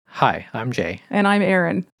Hi, I'm Jay. And I'm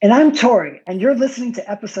Erin. And I'm Tori, and you're listening to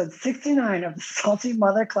episode 69 of the Salty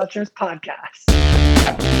Mother Clutchers podcast.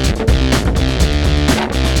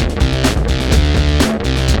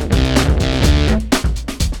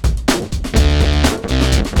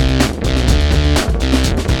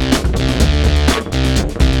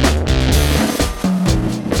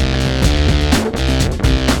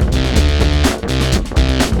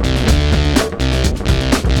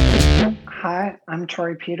 Hi, I'm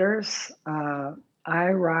Tori Peters. I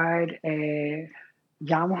ride a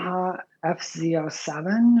Yamaha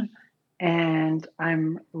FZ07, and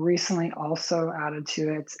I'm recently also added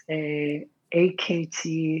to it a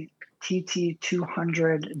AKT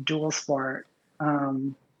TT200 Dual Sport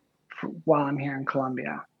while I'm here in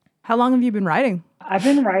Colombia. How long have you been riding? I've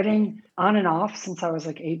been riding on and off since I was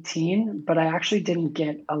like 18, but I actually didn't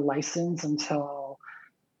get a license until,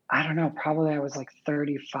 I don't know, probably I was like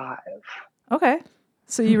 35. Okay.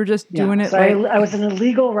 So you were just doing it So like... I was an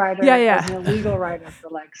illegal rider. Yeah. I was an illegal rider for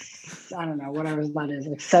like, I don't know, whatever that is,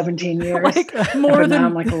 like 17 years. Like more but than... now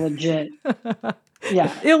I'm like a legit.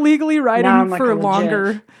 Yeah. Illegally riding like for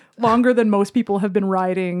longer than most people have been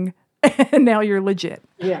riding, and now you're legit.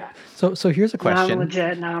 Yeah. So here's a question. Now I'm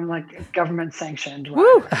legit. Now I'm like government sanctioned.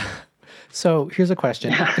 Woo! So here's a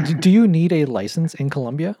question. Do you need a license in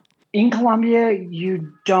Colombia? In Colombia,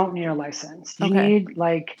 you don't need a license. You need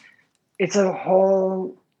like, it's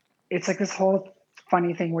like this whole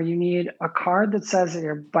funny thing where you need a card that says that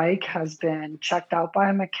your bike has been checked out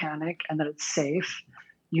by a mechanic and that it's safe.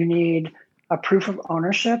 You need a proof of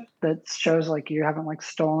ownership that shows like you haven't like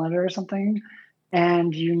stolen it or something.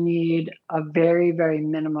 And you need a very, very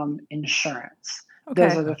minimum insurance. Okay.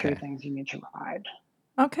 Those are the three things you need to ride.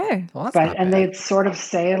 Okay. Well, that's not bad. They sort of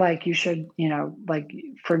say like you should, like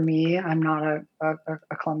for me, I'm not a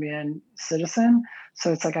Colombian citizen.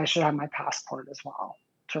 So it's like I should have my passport as well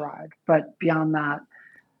to ride. But beyond that,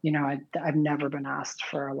 I've never been asked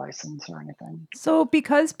for a license or anything. So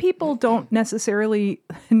because people don't necessarily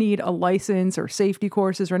need a license or safety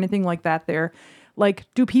courses or anything like that there, like,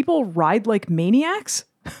 do people ride like maniacs?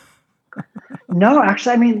 No,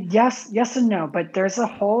 actually, I mean, yes and no. But there's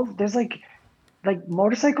like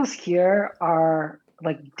motorcycles here are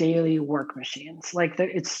like daily work machines. Like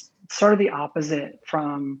it's sort of the opposite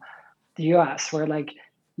from the US where like,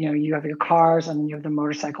 you have your cars and you have the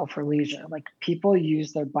motorcycle for leisure. Like people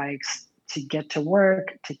use their bikes to get to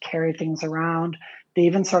work, to carry things around. They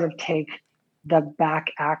even sort of take the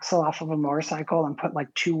back axle off of a motorcycle and put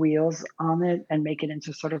like two wheels on it and make it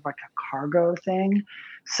into sort of like a cargo thing.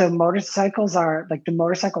 So motorcycles are like, the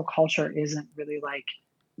motorcycle culture isn't really like,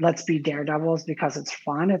 let's be daredevils because it's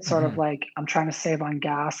fun. It's sort of like, I'm trying to save on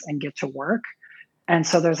gas and get to work. And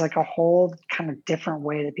so there's like a whole kind of different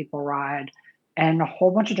way that people ride and a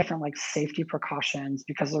whole bunch of different like safety precautions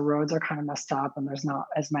because the roads are kind of messed up and there's not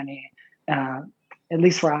as many, at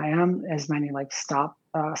least where I am, as many like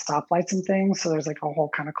stoplights and things. So there's like a whole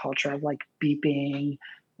kind of culture of like beeping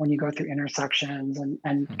when you go through intersections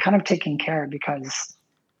and kind of taking care because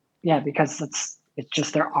it's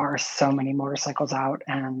just, there are so many motorcycles out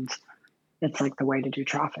and it's like the way to do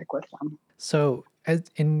traffic with them. So as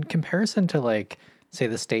in comparison to like, say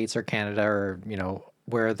the States or Canada or,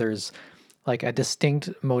 where there's like a distinct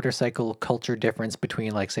motorcycle culture difference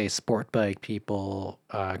between like, say, sport bike people,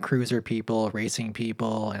 cruiser people, racing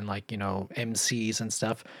people, and like, MCs and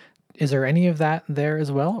stuff. Is there any of that there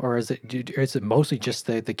as well? Or is it mostly just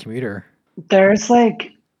the commuter? There's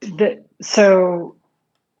like, there's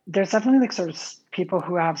definitely like sort of people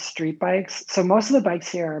who have street bikes. So most of the bikes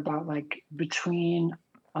here are about like between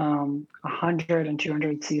 100 and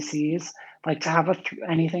 200 cc's. Like to have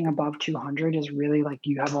anything above 200 is really like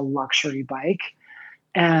you have a luxury bike,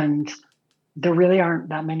 and there really aren't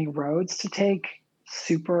that many roads to take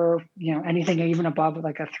super, anything even above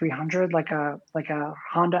like a 300, like a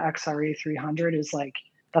Honda XRE 300 is like,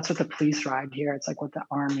 that's what the police ride here. It's like what the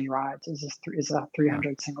army rides is a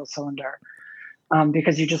 300 single cylinder.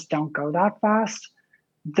 Because you just don't go that fast.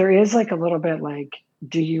 There is like a little bit like,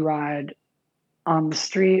 do you ride on the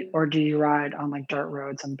street or do you ride on like dirt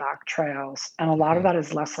roads and back trails? And a lot of that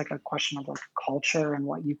is less like a question of like culture and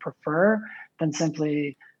what you prefer than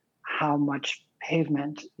simply how much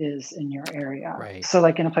pavement is in your area. Right. So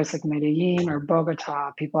like in a place like Medellin or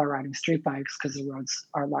Bogota, people are riding street bikes because the roads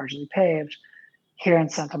are largely paved. Here in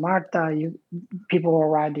Santa Marta, people will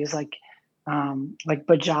ride these like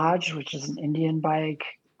Bajaj, which is an Indian bike.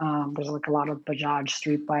 There's like a lot of Bajaj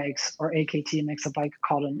street bikes, or AKT makes a bike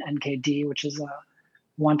called an NKD, which is a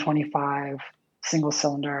 125 single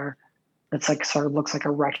cylinder. That's like sort of looks like a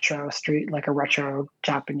retro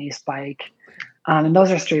Japanese bike. And those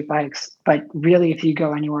are street bikes. But really, if you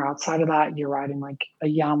go anywhere outside of that, you're riding like a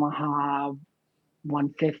Yamaha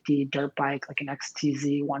 150 dirt bike, like an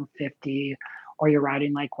XTZ 150, or you're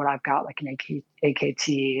riding like what I've got, like an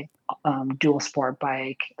AKT dual sport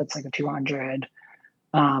bike that's like a 200.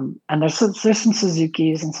 And there's some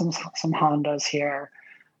Suzukis and some Hondas here,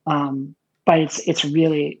 but it's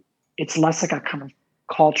really it's less like a kind of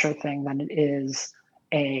culture thing than it is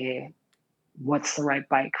a what's the right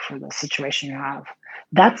bike for the situation you have.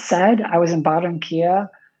 That said, I was in Barranquilla,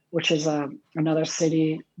 which is another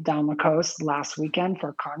city down the coast last weekend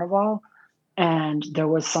for Carnival, and there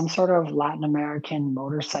was some sort of Latin American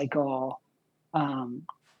motorcycle um,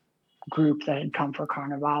 group that had come for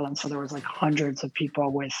Carnival, and so there was like hundreds of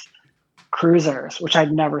people with cruisers, which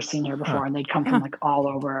I'd never seen here Huh. before, and they'd come from Huh. like all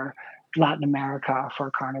over Latin America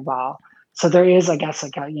for Carnival. So there is, I guess,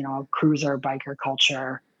 like a cruiser biker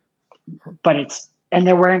culture, but and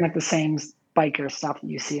they're wearing like the same biker stuff that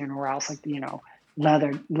you see anywhere else, like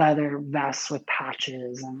leather vests with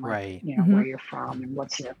patches and like Right. Hmm. where you're from and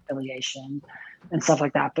what's your affiliation and stuff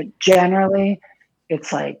like that. But generally,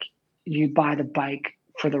 it's like you buy the bike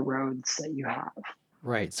for the roads that you have.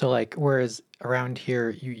 Right. So like whereas around here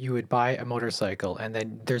you would buy a motorcycle and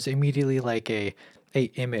then there's immediately like a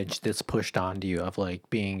image that's pushed onto you of like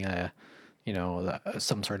being a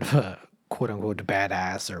some sort of a quote unquote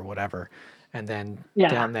badass or whatever. And then Yeah.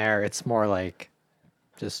 down there it's more like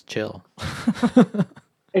just chill.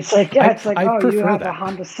 It's like, I yeah, it's like, I oh, you prefer have a that.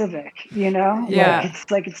 Honda Civic, you know? Yeah.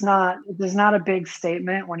 Like it's not there's not a big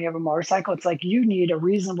statement when you have a motorcycle. It's like you need a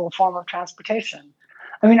reasonable form of transportation.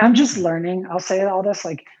 I mean, I'm just learning. I'll say all this,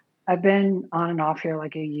 like I've been on and off here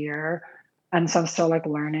like a year, and so I'm still like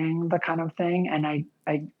learning the kind of thing. And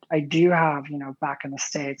I do have, back in the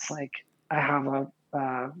States, like I have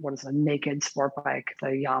what is a naked sport bike, the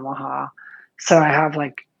Yamaha. So I have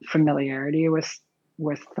like familiarity with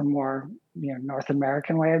the more North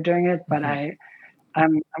American way of doing it, but Mhm.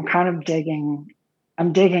 I'm kind of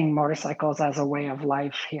digging motorcycles as a way of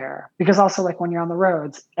life here because also like when you're on the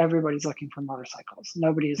roads, everybody's looking for motorcycles.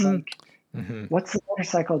 Nobody's Mm. like, Mhm. what's the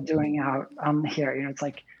motorcycle doing out here? It's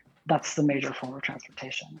like that's the major form of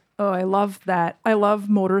transportation. Oh, I love that. I love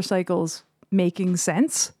motorcycles making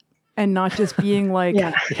sense and not just being like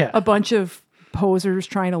Yeah. Yeah. a bunch of posers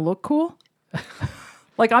trying to look cool.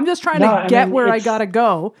 Like I'm just trying No, to I get mean where I it's gotta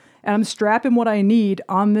go, and I'm strapping what I need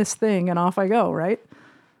on this thing, and off I go. Right?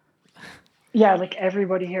 yeah, like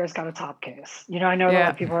everybody here has got a top case. I know that Yeah.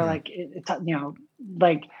 like people are Mhm. like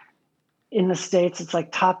like in the States, it's like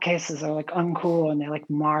top cases are like uncool and they like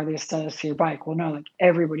mar the aesthetics to your bike. Well, no, like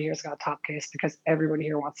everybody here's got a top case because everybody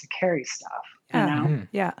here wants to carry stuff, you Yeah. know? Mhm.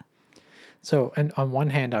 Yeah. So, and on one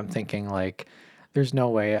hand, I'm thinking like, there's no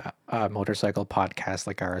way a motorcycle podcast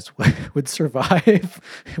like ours would survive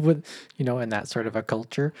with, in that sort of a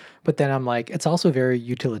culture. But then I'm like, it's also very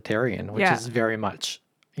utilitarian, which Yeah. is very much,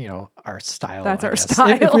 our style, That's I our guess. If we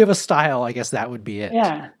style. have a style, I guess that would be it.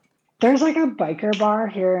 Yeah. There's like a biker bar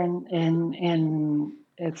here in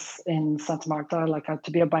it's in Santa Marta. Like to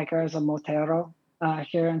be a biker is a motero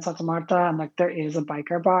here in Santa Marta, and like there is a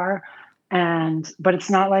biker bar, but it's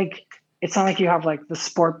not like you have like the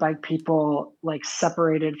sport bike people like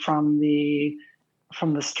separated from the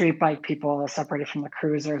street bike people separated from the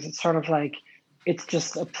cruisers. It's sort of like it's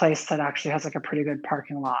just a place that actually has like a pretty good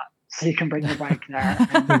parking lot, so you can bring your bike there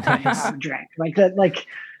and have Nice. a drink. Like that, like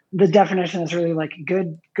the definition is really like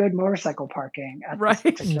good motorcycle parking at this Right.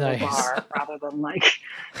 particular Nice. bar, rather than like,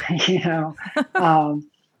 you know, um,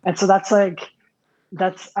 and so that's I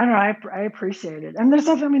don't know. I appreciate it, and there's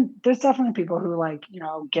definitely people who like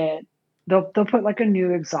get they'll put like a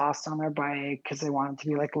new exhaust on their bike because they want it to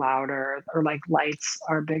be like louder, or like lights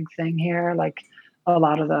are a big thing here. Like a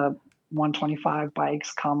lot of the 125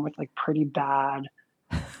 bikes come with like pretty bad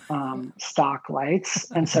stock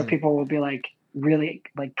lights, and so Mhm. people will be like really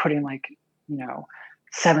like putting like you know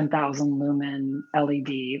 7,000 lumen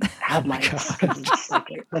LED Oh my headlights because gosh.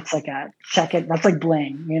 that's like a check it that's like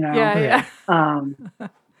bling, Yeah. Yeah. Right. um,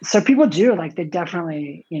 so people do like they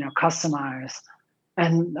definitely customize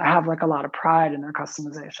and have like a lot of pride in their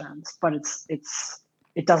customizations, but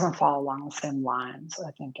it doesn't fall along the same lines,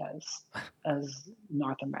 I think, as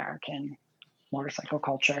North American motorcycle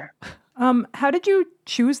culture. How did you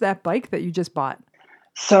choose that bike that you just bought?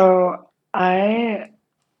 So I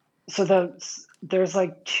so there's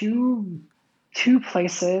like two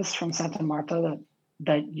places from Santa Marta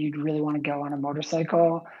that you'd really want to go on a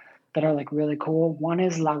motorcycle that are like really cool. One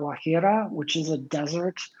is La Guajira, which is a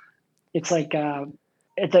desert. It's like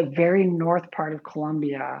at the very north part of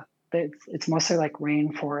Colombia, it's mostly like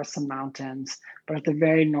rainforests and mountains, but at the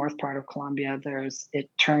very north part of Colombia, it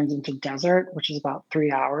turns into desert, which is about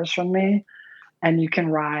 3 hours from me, and you can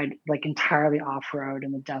ride like entirely off road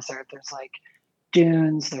in the desert. There's like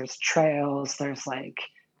dunes, there's trails, there's like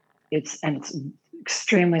it's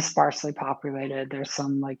extremely sparsely populated. There's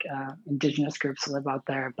some like indigenous groups that live out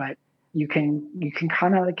there, but you can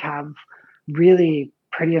kind of like have really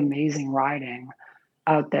pretty amazing riding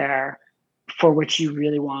out there for which you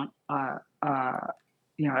really want a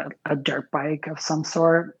dirt bike of some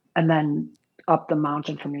sort. And then up the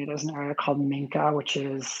mountain from me, there's an area called Minca, which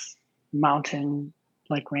is mountain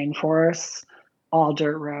like rainforests, all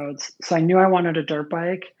dirt roads. So I knew I wanted a dirt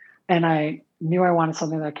bike, and I knew I wanted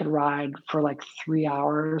something that I could ride for like 3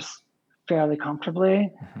 hours fairly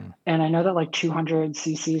comfortably. Mhm. And I know that like 200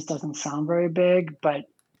 cc's doesn't sound very big, but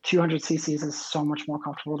 200 cc's is so much more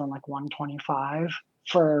comfortable than like 125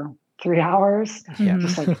 for 3 hours. Yeah.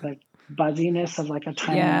 Just like the buzziness of like a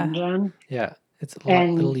tiny Yeah. engine. Yeah. It's a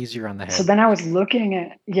And little easier on the so head. then I was looking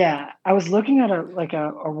at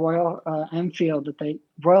a Royal Enfield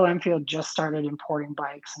Royal Enfield just started importing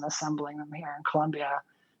bikes and assembling them here in Colombia.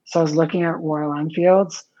 So I was looking at Royal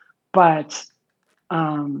Enfields, but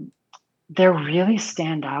um, they really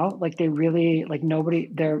stand out. Like they really like nobody.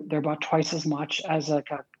 They're about twice as much as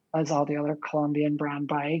as all the other Colombian brand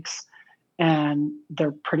bikes, and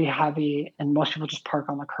they're pretty heavy. And most people just park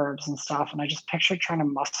on the curbs and stuff. And I just pictured trying to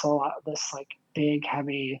muscle out this like big,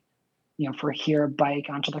 heavy, for here bike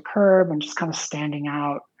onto the curb and just kind of standing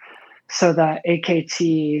out. So the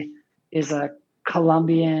AKT is a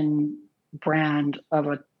Colombian brand of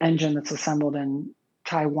an engine that's assembled in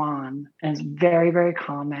Taiwan, and it's very, very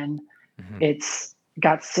common. Mhm. It's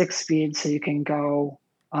got 6 speeds, so you can go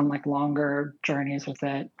on like longer journeys with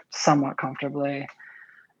it somewhat comfortably.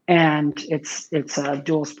 And it's a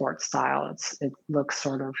dual sport style. It looks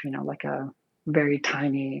sort of, like a very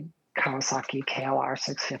tiny Kawasaki KLR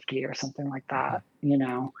 650 or something like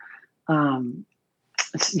Mhm. that. Um,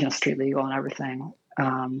 it's street legal and everything.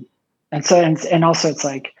 And also it's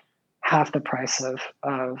like half the price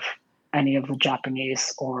of any of the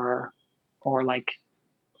Japanese or like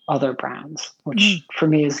other brands, which for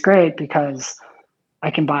me is great because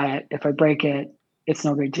I can buy it. If I break it, it's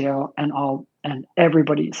no big deal. And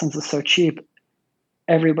everybody, since it's so cheap,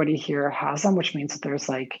 everybody here has them, which means that there's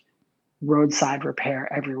like roadside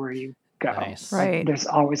repair everywhere you go. Nice. Like Right. there's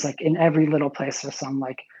always like in every little place there's some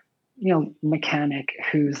like, mechanic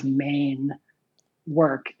whose main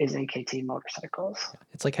work is AKT motorcycles.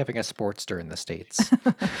 It's like having a Sportster in the States.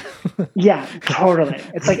 Yeah, totally.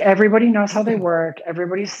 It's like everybody knows how they work.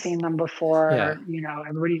 Everybody's seen them before. Yeah.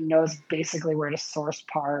 Everybody knows basically where to source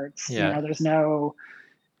parts. Yeah. There's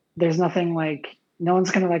nothing like no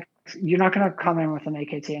one's gonna like you're not gonna come in with an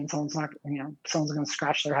AKT and someone's gonna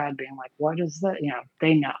scratch their head being like, what is that?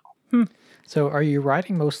 They know. So are you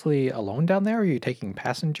riding mostly alone down there? Are you taking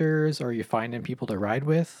passengers? Or are you finding people to ride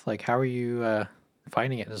with? Like, how are you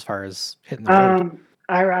finding it as far as hitting the road?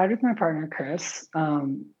 I ride with my partner Chris.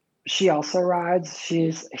 She also rides. She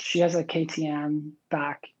has a KTM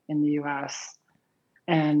back in the US,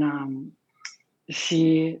 and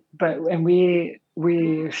we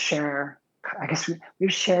share. I guess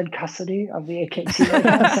we've shared custody of the AKT. I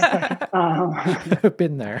guess.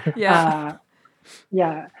 Been there. Yeah.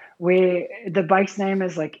 Yeah. The bike's name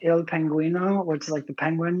is like Il Penguino, which is like the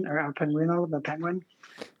penguin, or El Penguino, the penguin.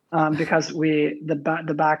 Because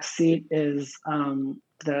the back seat is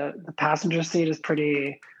the passenger seat is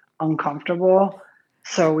pretty uncomfortable.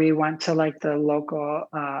 So we went to like the local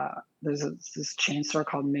there's this chain store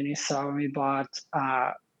called Miniso, and we bought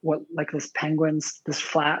this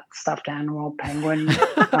flat stuffed animal penguin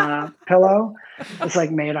pillow. It's like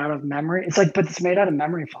made out of memory. But it's made out of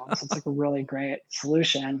memory foam, so it's like a really great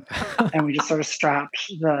solution. And we just sort of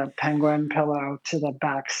strapped the penguin pillow to the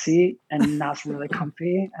back seat, and that's really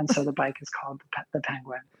comfy. And so the bike is called the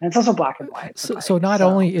Penguin, and it's also black and white. So not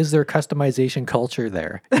only is there customization culture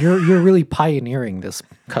there, you're really pioneering this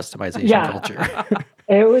customization culture.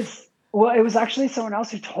 It was actually someone else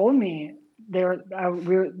who told me. They were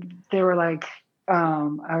like,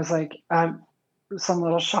 I was like, some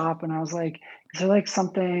little shop, and I was like, is there like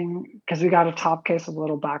something, because we got a top case with a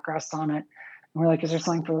little backrest on it, and we're like, is there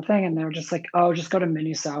something for the thing? And they were just like, oh, just go to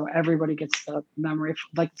Miniso. Everybody gets the memory,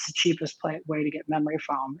 like it's the cheapest way to get memory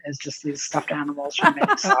foam is just these stuffed animals from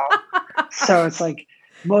Miniso. So it's like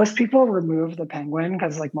most people remove the penguin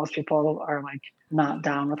because like most people are like not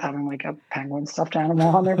down with having like a penguin stuffed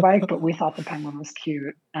animal on their bike, but we thought the penguin was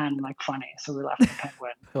cute and like funny, so we left the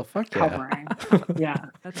penguin Oh, fuck yeah. covering. Yeah.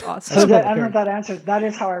 That's So awesome. that, I don't know if that answers. That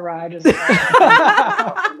is how I ride. Is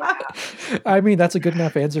I mean, that's a good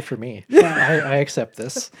enough answer for me. Yeah. I accept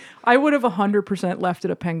this. I would have 100% left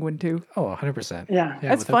it a penguin too. Oh, 100%. Yeah.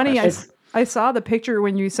 That's without funny. question. I saw the picture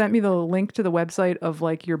when you sent me the link to the website of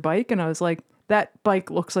like your bike, and I was like, that bike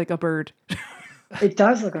looks like a bird. It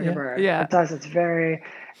does look like Yeah. a bird. Yeah. It does. It's very.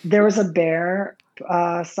 There was a bear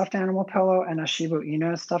stuffed animal pillow and a Shiba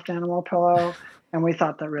Inu stuffed animal pillow, and we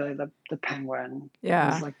thought that really the penguin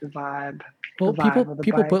Yeah. was like the vibe. Well, the vibe of the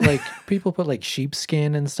people bike. put like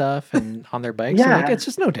sheepskin and stuff and on their bikes. So, like, Yeah. it's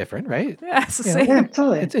just no different, right? Yeah, it's the Yeah. same. Yeah,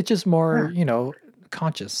 totally. It's just more,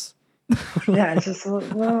 conscious. Yeah, it's just a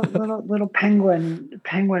little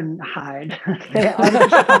penguin hide. Artificial penguin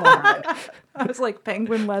hide. I was like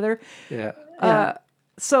penguin leather. Yeah. Yeah.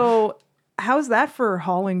 So how's that for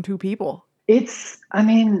hauling two people? I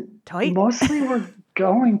mean, Tight? mostly we're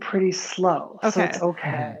going pretty slow, so Okay. it's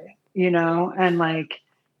okay, and like,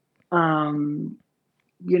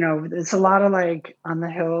 it's a lot of like on the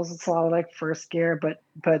hills, it's a lot of like first gear, but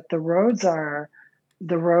the roads are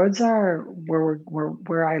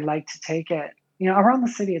where I like to take it. Around the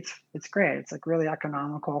city, it's great. It's like really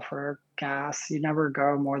economical for gas. You never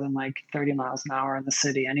go more than like 30 miles an hour in the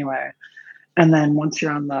city anyway. And then once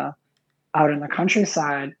you're out in the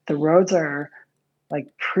countryside, the roads are like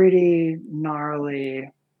pretty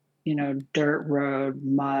gnarly, dirt road,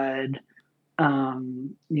 mud.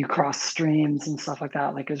 You cross streams and stuff like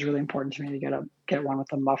that. Like it's really important to me to get one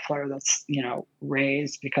with a muffler that's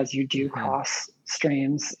raised because you do cross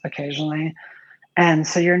streams occasionally, and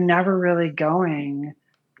so you're never really going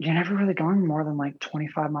more than like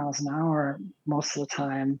 25 miles an hour most of the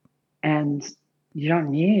time, and you don't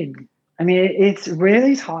need. I mean, it's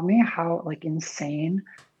really taught me how like insane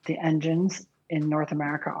the engines in North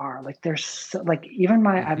America are. Like there's like even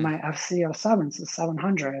my FC07's the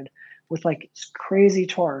 700 with like crazy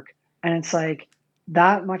torque, and it's like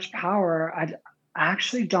that much power. I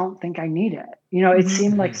actually don't think I need it. It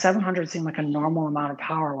seemed like 700 seemed like a normal amount of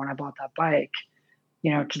power when I bought that bike,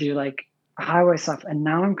 to do like highway stuff. And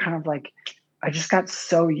now I'm kind of like, I just got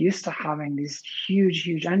so used to having these huge,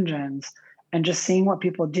 huge engines and just seeing what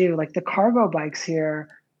people do. Like the cargo bikes here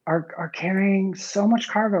are carrying so much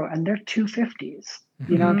cargo, and they're 250s.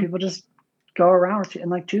 People just go around with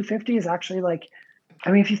and like 250 is actually like,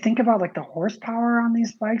 I mean, if you think about like the horsepower on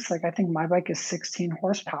these bikes, like I think my bike is 16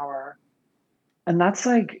 horsepower, and that's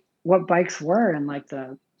like what bikes were in like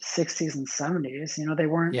the 60s and 70s. They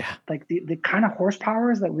weren't like the kind of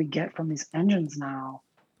horsepowers that we get from these engines now.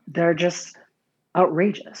 They're just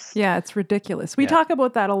outrageous. Yeah, it's ridiculous. We talk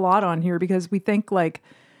about that a lot on here because we think like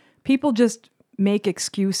people just make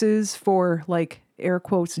excuses for like air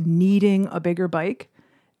quotes needing a bigger bike.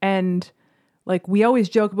 And like we always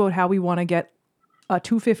joke about how we want to get a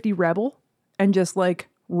 250 Rebel and just like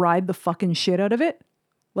ride the fucking shit out of it,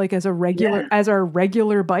 like as our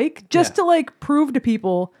regular bike, just to like prove to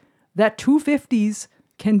people that 250s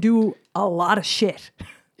can do a lot of shit.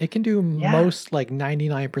 It can do most like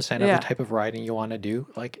 99% of the type of riding you want to do.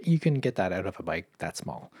 Like you can get that out of a bike that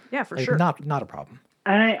small. Yeah, for like, sure. Not a problem.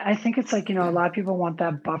 And I think it's like, a lot of people want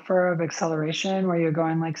that buffer of acceleration where you're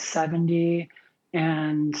going like 70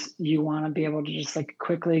 and you want to be able to just like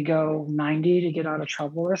quickly go 90 to get out of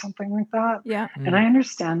trouble or something like that. Yeah. And I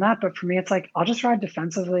understand that, but for me, it's like, I'll just ride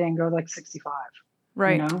defensively and go like 65.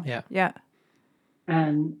 Right. Yeah. Yeah.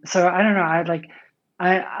 And so I don't know.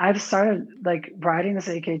 I've started like riding this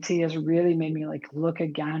AKT has really made me like look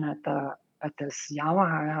again at this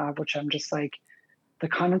Yamaha I have, which I'm just like the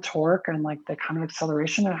kind of torque and like the kind of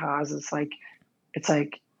acceleration it has.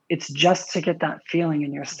 It's just to get that feeling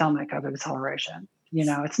in your stomach of acceleration.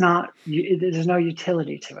 It's not, there's no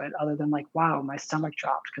utility to it other than like, wow, my stomach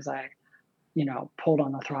dropped because I, pulled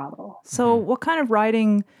on the throttle. So what kind of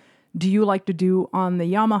riding do you like to do on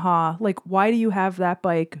the Yamaha? Like, why do you have that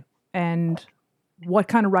bike? And what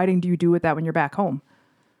kind of riding do you do with that when you're back home?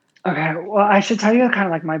 Okay. Well, I should tell you kind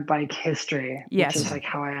of like my bike history, Yes. which is like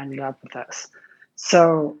how I ended up with this.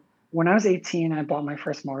 So when I was 18, I bought my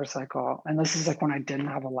first motorcycle, and this is like when I didn't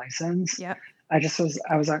have a license. Yeah. I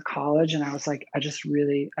was at college, and I was like, I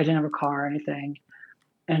didn't have a car or anything.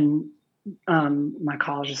 And my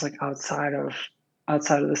college is like outside of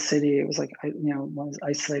the city. It was like, one of those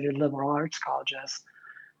isolated liberal arts colleges.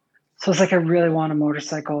 So it's like, I really want a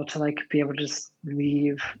motorcycle to like be able to just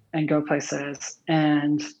leave and go places.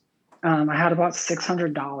 And I had about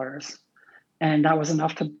 $600, and that was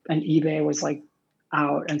enough and eBay was like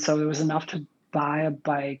out. And so it was enough to buy a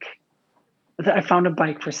bike. I found a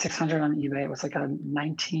bike for 600 on eBay. It was like a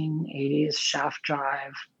 1980s shaft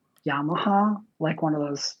drive Yamaha, like one of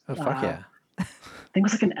those. Oh fuck yeah. I think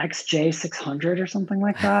it was like an XJ 600 or something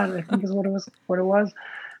like that. I think is what it was. What it was,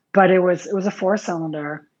 but it was a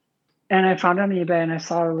 4-cylinder, and I found it on eBay, and I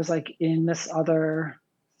saw it was like in this other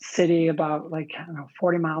city about like I don't know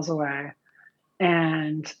 40 miles away,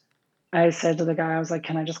 and I said to the guy, I was like,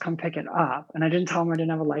 "Can I just come pick it up?" And I didn't tell him I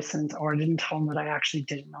didn't have a license, or I didn't tell him that I actually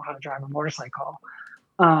didn't know how to drive a motorcycle.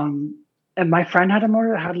 And my friend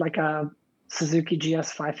had like a Suzuki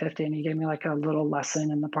GS 550, and he gave me like a little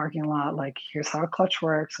lesson in the parking lot. Like, here's how a clutch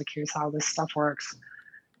works. Like, here's how this stuff works.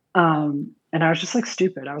 And I was just like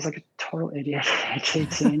stupid. I was like a total idiot at age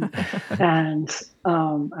 18. And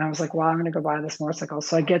I was like, well, I'm going to go buy this motorcycle.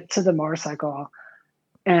 So I get to the motorcycle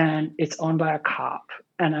and it's owned by a cop.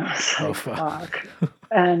 And I was Oh like, fuck. fuck.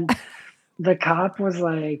 And the cop was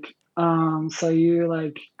like, so you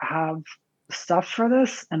like have stuff for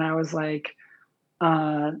this? And uh, I was like,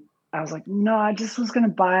 no, I just was gonna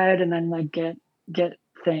buy it and then like get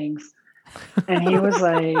things. And he was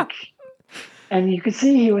like, and you could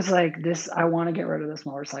see he was like, this, I want to get rid of this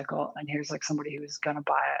motorcycle. And here's like somebody who's gonna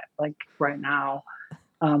buy it like right now.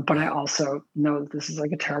 But I also know that this is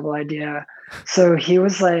like a terrible idea. So he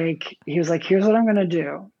was like, here's what I'm gonna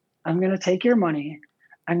do. I'm gonna take your money.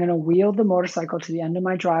 I'm gonna wheel the motorcycle to the end of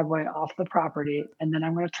my driveway off the property, and then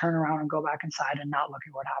I'm gonna turn around and go back inside and not look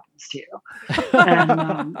at what happens to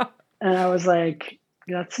you. And I was like,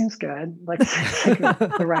 that seems good. Like, seems like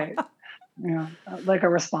the right, like a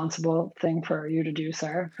responsible thing for you to do,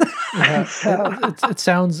 sir. Yeah, So it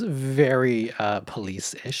sounds very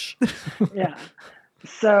police-ish. yeah.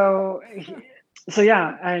 So so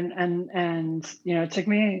yeah, and it took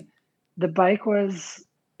me. The bike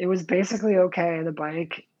it was basically okay. The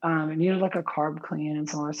bike, it needed like a carb clean and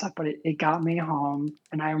some other stuff, but it got me home.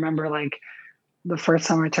 And I remember like the first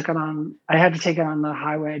time I had to take it on the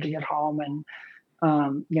highway to get home, and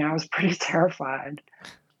I was pretty terrified.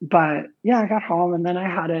 But yeah, I got home, and then I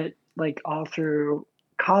had it like all through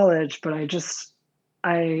college. But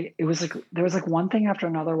it was like there was like one thing after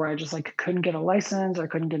another where I just like couldn't get a license, I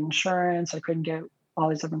couldn't get insurance, I couldn't get all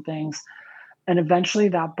these different things. And eventually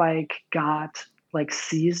that bike got like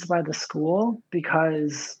seized by the school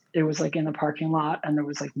because it was like in the parking lot and there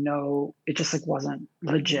was like it just like wasn't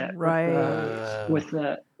legit Right. with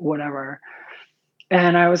the whatever.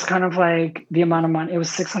 And I was kind of like the amount of money, it was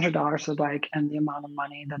 $600 for the bike, and the amount of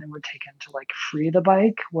money that it would take in to like free the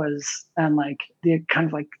bike and like the kind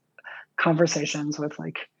of like conversations with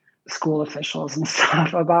like school officials and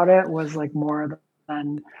stuff about it was like more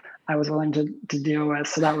than I was willing to deal with.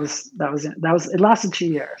 So it lasted 2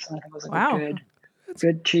 years. And I think it was like Wow. a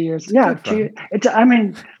good 2 years. Yeah. Good I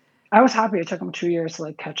mean, I was happy it took them 2 years to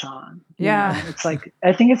like catch on. Yeah. It's like,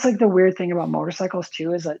 I think it's like the weird thing about motorcycles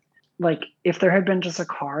too, is that like, if there had been just a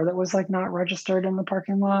car that was like not registered in the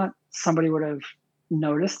parking lot, somebody would have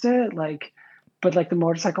noticed it. Like, but like the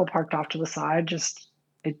motorcycle parked off to the side,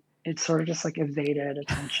 it sort of just like evaded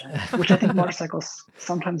attention, which I think motorcycles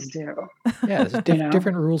sometimes do. Yeah, there's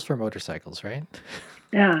different rules for motorcycles, right?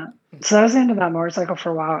 Yeah. So I was into that motorcycle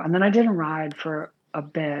for a while, and then I didn't ride for a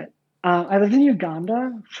bit. I lived in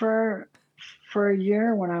Uganda for a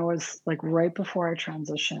year when I was like right before I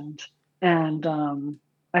transitioned, and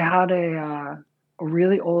I had a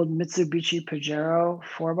really old Mitsubishi Pajero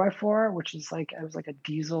 4x4, which is like it was like a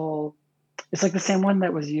diesel. It's like the same one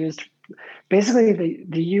that was used. Basically,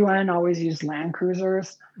 the UN always used Land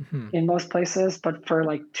Cruisers in most places, but for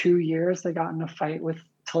like 2 years they got in a fight with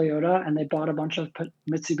Toyota, and they bought a bunch of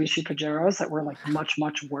Mitsubishi Pajeros that were like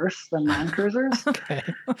much worse than Land Cruisers. Okay.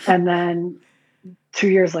 And then 2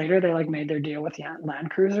 years later, they like made their deal with the Land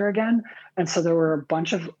Cruiser again, and so there were a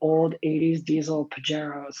bunch of old '80s diesel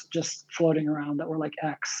Pajeros just floating around that were like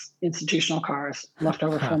ex institutional cars left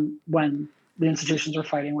over from when the institutions were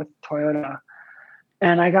fighting with Toyota.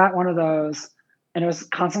 And I got one of those, and it was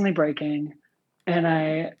constantly breaking. And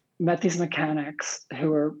I met these mechanics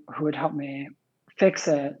who would help me fix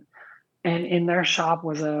it. And in their shop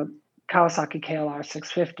was a Kawasaki KLR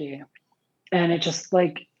 650. And it just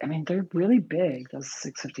like, I mean, they're really big, those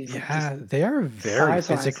 650s. Yeah, they are very size-wise,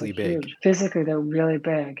 physically like, big. huge. Physically, they're really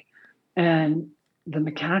big. And the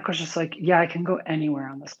mechanic was just like, yeah, I can go anywhere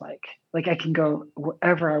on this bike. Like, I can go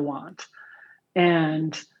wherever I want.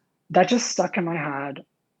 And that just stuck in my head.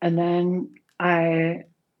 And then I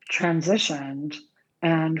transitioned,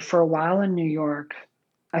 and for a while in New York,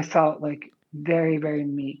 I felt like very, very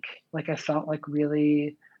meek. Like I felt like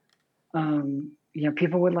really,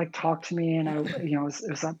 people would like talk to me, and it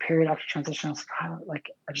was that period after transition. I was like,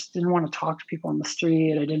 I just didn't want to talk to people on the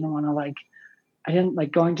street. I didn't want to like I didn't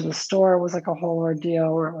like going to the store was like a whole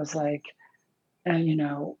ordeal where it was like, and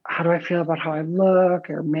how do I feel about how I look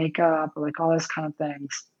or makeup or like all those kind of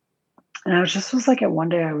things. And I was like at one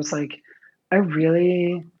day I was like, I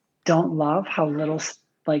really don't love how little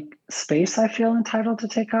like space I feel entitled to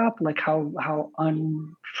take up, like how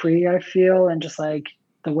unfree I feel, and just like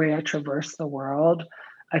the way I traverse the world.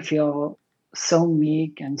 I feel so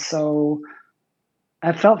meek and so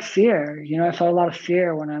I felt fear, I felt a lot of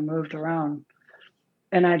fear when I moved around.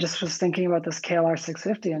 And I just was thinking about this KLR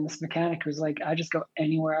 650 and this mechanic who's like, I just go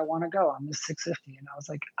anywhere I want to go on this 650. And I was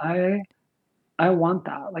like, I want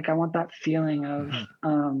that. Like I want that feeling of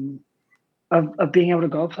being able to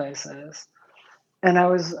go places. And I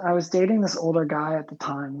was dating this older guy at the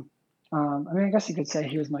time. I mean, I guess you could say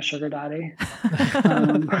he was my sugar daddy.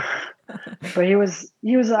 Um, but he was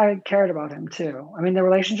I cared about him too. I mean, the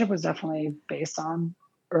relationship was definitely based on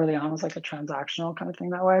early on was like a transactional kind of thing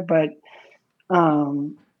that way. But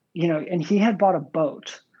and he had bought a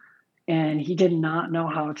boat and he did not know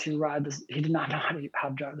how to ride this. He did not know how to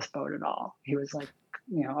drive this boat at all. He was like,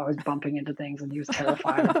 always bumping into things and he was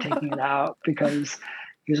terrified of taking it out because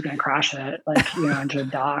he was going to crash it, like, into a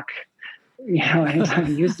dock, anytime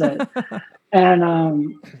he used it. And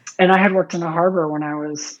I had worked in a harbor when I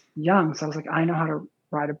was young. So I was like, I know how to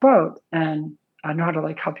ride a boat and I know how to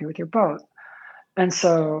like help you with your boat. And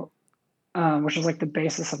so, which was like the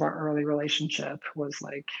basis of our early relationship was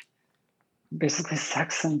like basically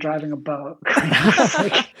sex and driving a boat. It was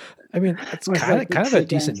like, I mean, it's was kind like the of a two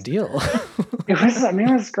decent things. deal. It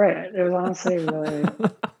was great. It was honestly really,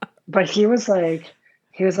 but he was like,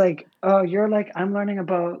 oh, you're like, I'm learning a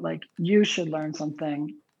boat. Like you should learn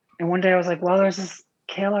something. And one day I was like, well, there's this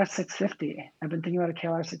KLR 650. I've been thinking about a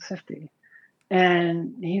KLR 650.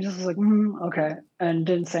 And he just was like, okay. And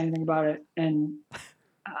didn't say anything about it. And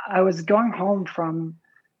I was going home from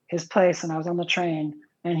his place and I was on the train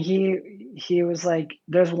and he was like,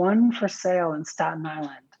 there's one for sale in Staten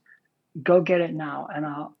Island. Go get it now and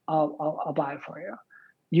I'll buy it for you.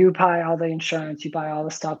 You buy all the insurance, you buy all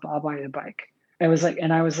the stuff, I'll buy you the bike. It was like,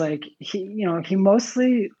 and I was like, he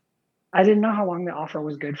mostly, I didn't know how long the offer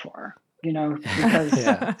was good for, because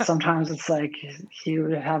Yeah. sometimes it's like he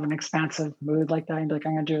would have an expansive mood like that and be like,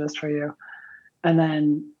 I'm gonna do this for you. And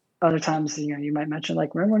then other times, you might mention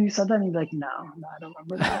like, remember when you said that? And you'd be like, no, I don't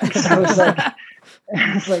remember that. So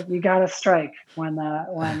it's like you gotta strike when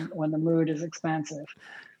the mood is expansive.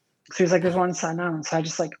 So he's like, there's one in Staten Island. So I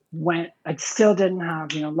just like went, I still didn't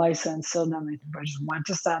have, license, still didn't have anything, but I just went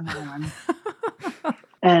to Staten Island.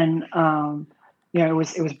 And it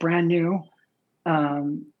was brand new.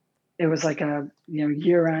 Um, it was like a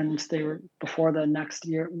year end. They were before the next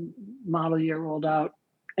year model year rolled out,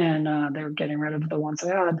 and they were getting rid of the ones they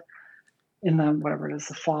had in the whatever it is,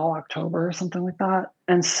 the fall, October or something like that.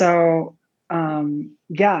 And so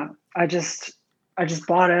yeah, I just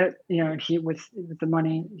bought it, he with the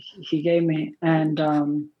money he gave me, and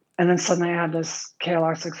then suddenly I had this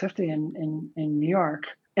KLR 650 in New York,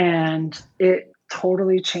 and it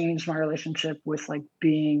totally changed my relationship with like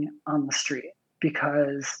being on the street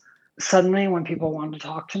because suddenly when people wanted to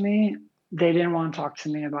talk to me, they didn't want to talk to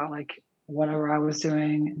me about like whatever I was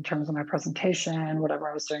doing in terms of my presentation, whatever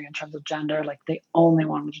I was doing in terms of gender. Like they only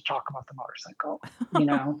wanted to talk about the motorcycle. You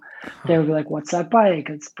know, they would be like, "What's that bike?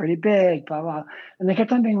 It's pretty big." Blah blah. And they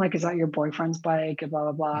kept on being like, "Is that your boyfriend's bike?" And blah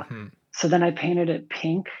blah blah. Hmm. So then I painted it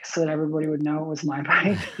pink so that everybody would know it was my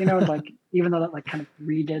bike. Like even though that like kind of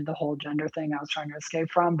redid the whole gender thing I was trying to escape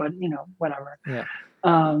from, but whatever. Yeah.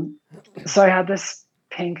 So I had this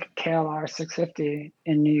pink KLR 650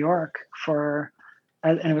 in New York and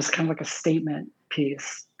it was kind of like a statement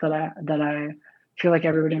piece that I feel like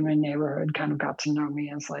everybody in my neighborhood kind of got to know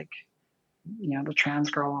me as like, the trans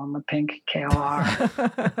girl on the pink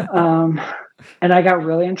KLR. And I got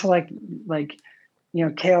really into like,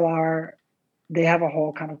 KLR, they have a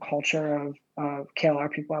whole kind of culture of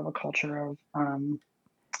KLR people have a culture of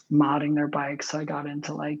modding their bikes. So I got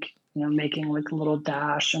into like, making like a little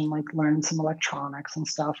dash and like learn some electronics and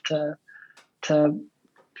stuff to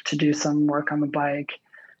do some work on the bike.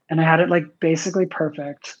 And I had it like basically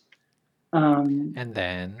perfect. And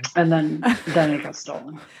then And then it got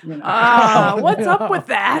stolen. What's up with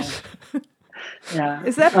that? Yeah.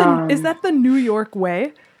 Is that the New York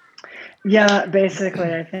way? Yeah,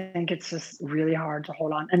 basically, I think it's just really hard to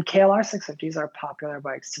hold on. And KLR 650s are popular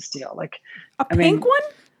bikes to steal. Like, A I pink mean, one?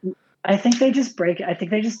 I think they just break it. I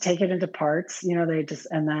think they just take it into parts. They just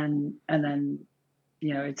and then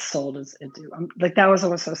it's sold as it do. Like that was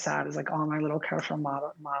what was so sad is like all my little careful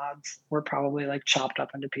mods were probably like chopped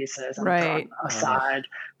up into pieces and Right. thrown aside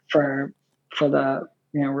for the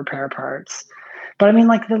repair parts. But I mean,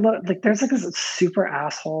 like there's like this super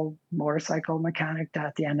asshole motorcycle mechanic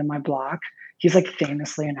at the end of my block. He's like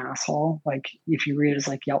famously an asshole. Like if you read his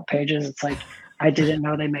like Yelp pages, it's like I didn't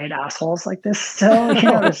know they made assholes like this still. He's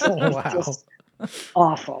Wow. just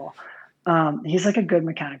awful. He's like a good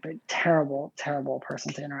mechanic, but terrible, terrible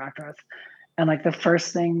person to interact with. And like the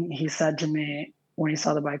first thing he said to me when he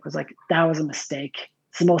saw the bike was like, "That was a mistake.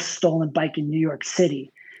 It's the most stolen bike in New York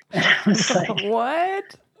City." And I was like,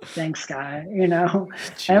 What? "Thanks, guy." And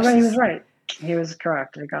but he was Jesus. right. He was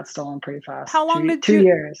correct. It got stolen pretty fast. How long did Two you?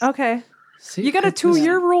 years. Okay, See, you got a it's this,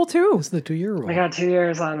 2-year rule too. this is the 2-year I rule. got 2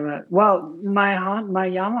 years out of it. Well, my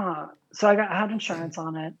Yamaha. So I had insurance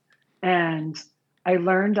on it, and I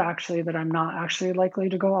learned actually that I'm not actually likely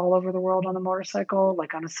to go all over the world on a motorcycle,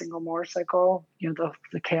 like on a single motorcycle.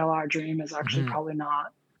 The KLR dream is actually Mhm. probably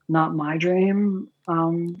not my dream.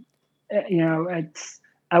 It's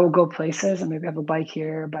I will go places and maybe have a bike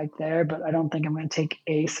here, a bike there, but I don't think I'm going to take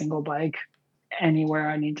a single bike anywhere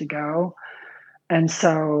I need to go. And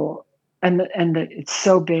so, it's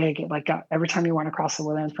so big. Like every time you went across the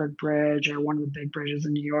Williamsburg Bridge or one of the big bridges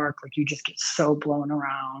in New York, like you just get so blown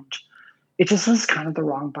around. It just was kind of the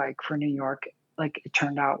wrong bike for New York. Like it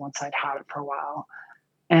turned out once I'd had it for a while.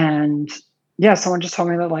 And yeah, someone just told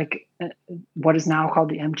me that like what is now called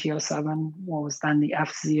the MT-07, what was then the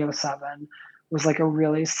FZ-07, was like a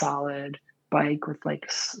really solid bike with like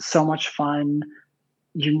so much fun.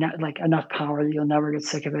 Like enough power that you'll never get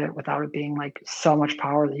sick of it without it being like so much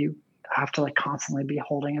power that you have to like constantly be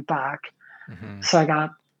holding it back. Mhm. So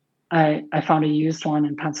I found a used one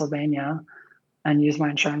in Pennsylvania and used my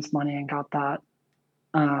insurance money and got that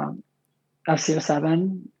um,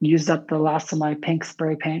 FCO7. Used up the last of my pink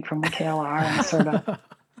spray paint from the KLR and sort of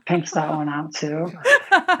pinked that one out too.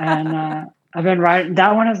 And I've been riding.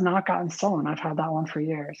 That one has not gotten stolen. I've had that one for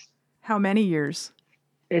years. How many years?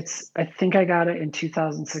 I think I got it in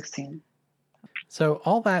 2016. So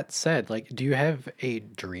all that said, like, do you have a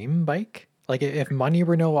dream bike? Like, if money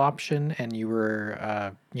were no option and you were,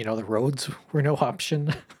 the roads were no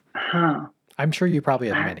option, Huh. I'm sure you probably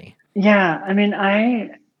have many. Yeah, I mean,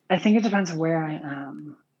 I think it depends where I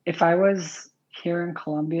am. If I was here in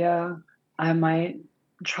Colombia, I might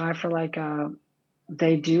try for like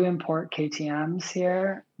they do import KTM's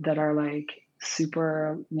here that are like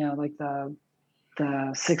super, like the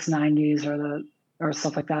 690s or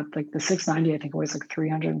stuff like that. Like the 690, I think weighs like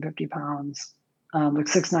 350 pounds. Like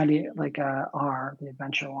 690, like R, the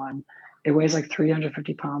adventure one, it weighs like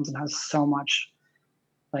 350 pounds and has so much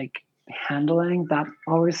like handling. That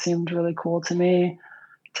always seemed really cool to me,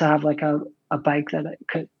 to have like a bike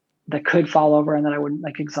that could fall over and that I wouldn't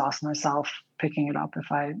like exhaust myself picking it up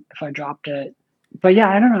if I dropped it. But yeah,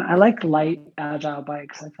 I don't know. I like light, agile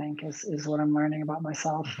bikes, I think is what I'm learning about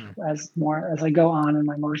myself as I go on in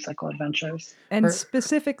my motorcycle adventures. And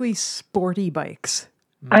specifically sporty bikes.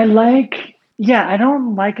 I like, yeah, I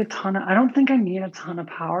don't think I need a ton of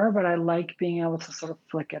power, but I like being able to sort of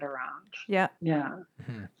flick it around. Yeah. Yeah.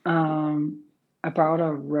 Mhm. I borrowed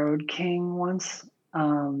a Road King once,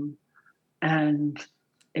 and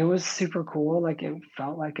it was super cool. Like it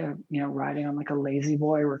felt like riding on like a lazy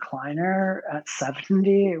boy recliner at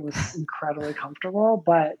 70. It was incredibly comfortable,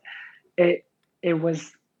 but it it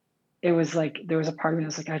was it was like there was a part of me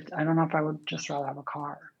that's like I don't know if I would just rather have a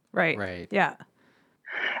car. Right. Right. Yeah.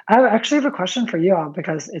 I actually have a question for you all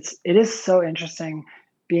because it is so interesting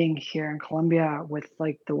being here in Colombia with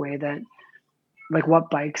like the way that like what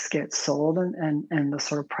bikes get sold and the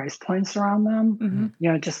sort of price points around them.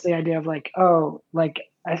 Mhm. Just the idea of like, oh, like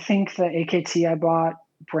I think the AKT I bought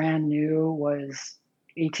brand new was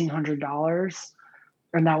 $1,800,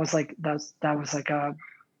 and that was like a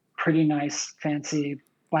pretty nice fancy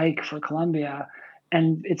bike for Colombia,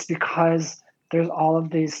 and it's because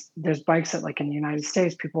there's bikes that like in the United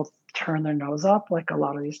States people turn their nose up, like a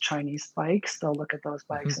lot of these Chinese bikes. They'll look at those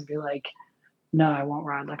bikes and be like, no, I won't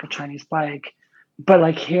ride like a Chinese bike. But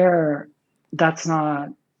like here, that's not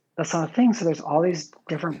that's not a thing. So there's all these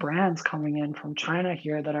different brands coming in from China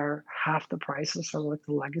here that are half the price of sort of like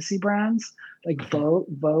the legacy brands. Like Mhm.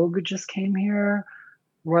 Vogue just came here.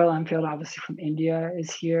 Royal Enfield, obviously from India,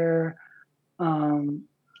 is here. Um,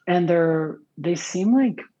 and they seem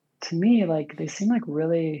like to me like they seem like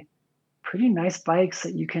really pretty nice bikes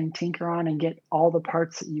that you can tinker on and get all the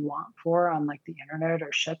parts that you want for on like the internet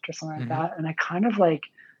or shipped or something like Mhm. that. And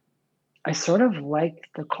I sort of like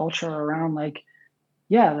the culture around like,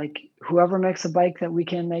 yeah, like whoever makes a bike that we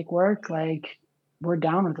can make work, like we're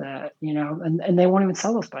down with it, and they won't even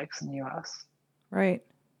sell those bikes in the US. Right.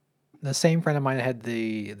 the same friend of mine had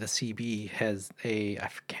the CB has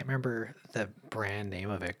can't remember the brand name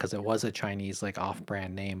of it because it was a Chinese like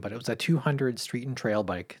off-brand name, but it was a 200 street and trail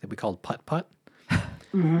bike that we called Putt Putt,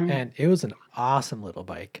 Hmm. and it was an awesome little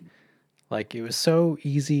bike. Like it was so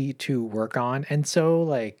easy to work on, and so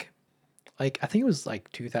like I think it was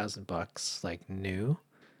like $2,000 like new.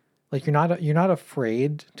 Like you're not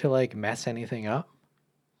afraid to like mess anything up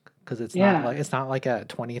because Yeah. it's not like a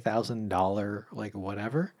 $20,000 like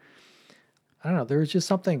whatever. I don't know. There was just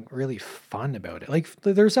something really fun about it. Like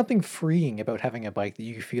there's something freeing about having a bike that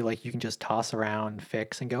you feel like you can just toss around,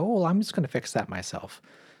 fix, and go, "Oh, well, I'm just going to fix that myself."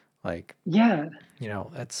 Like Yeah.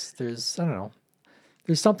 that's there's I don't know.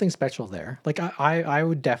 There's something special there. Like I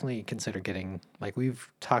would definitely consider getting like we've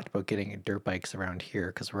talked about getting dirt bikes around here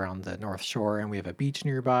because we're on the North Shore and we have a beach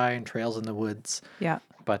nearby and trails in the woods. Yeah.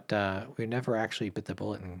 But we never actually bit the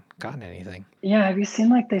bullet and gotten anything. Yeah. Have you seen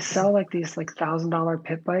like they sell like these like $1,000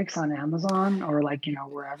 pit bikes on Amazon or like,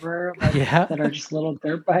 wherever, like Yeah, that are just little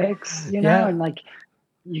dirt bikes, yeah. and like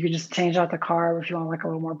you could just change out the carb if you want like a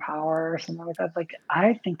little more power or something like that. Like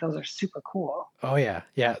I think those are super cool. Oh yeah,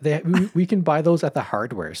 yeah. We can buy those at the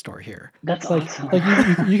hardware store here. That's Like awesome.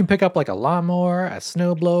 like you can pick up like a lawnmower, a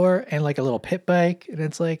snowblower, and like a little pit bike, and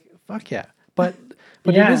it's like fuck yeah. But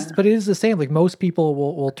Yeah. it is the same. Like most people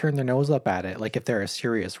will turn their nose up at it, like if they're a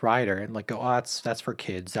serious rider and like go, oh, that's for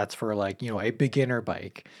kids. That's for like a beginner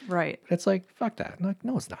bike. Right. But it's like fuck that. Like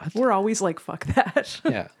no, it's not. We're always like, fuck that.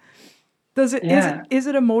 Yeah. Does it Yeah. is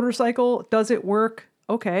it a motorcycle? Does it work?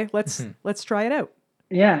 Okay, Mhm. let's try it out.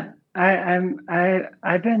 Yeah.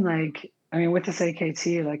 I've been like, I mean, with this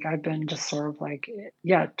AKT, like I've been just sort of like,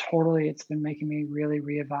 yeah, totally. It's been making me really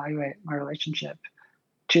reevaluate my relationship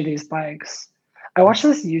to these bikes. I watched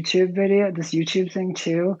this YouTube thing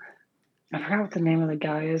too. I forgot what the name of the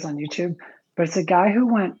guy is on YouTube, but it's a guy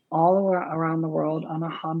who went all around the world on a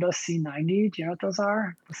Honda C90. Do you know what those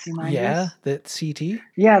are? The Yeah, C90s? the CT.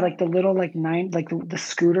 Yeah, like the little like like the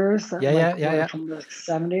scooters that Yeah, like yeah, yeah, were yeah. from the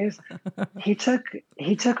 70s. He took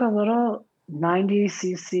he took a little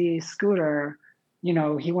 90cc scooter.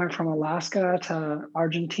 He went from Alaska to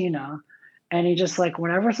Argentina, and he just like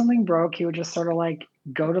whenever something broke, he would just sort of like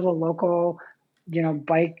go to the local,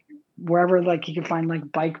 bike wherever like he could find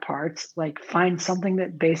like bike parts, like find something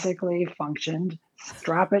that basically functioned,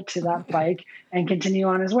 strap it to that bike, and continue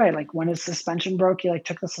on his way. Like when his suspension broke, he like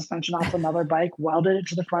took the suspension off another bike, welded it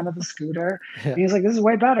to the front of the scooter, Yeah. and he's like, "This is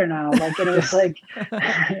way better now." Like, and it was like,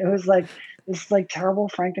 it was like this like terrible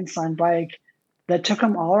Frankenstein bike that took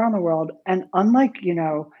him all around the world. And unlike,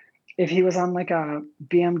 if he was on like a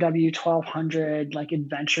BMW 1200 like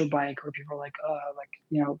adventure bike where people are like,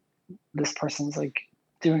 like, this person's like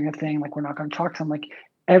doing a thing, like we're not going to talk to him. Like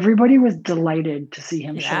everybody was delighted to see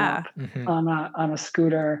him show Yeah. up Mhm. on a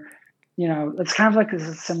scooter. It's kind of like this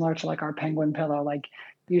is similar to like our penguin pillow. Like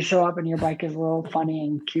you show up and your bike is a little funny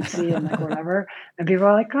and cutesy and like whatever, and people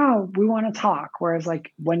are like, "Oh, we want to talk." Whereas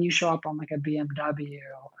like when you show up on like a BMW,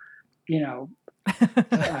 you know,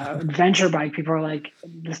 adventure bike, people are like,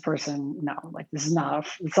 "This person, no, like this is not.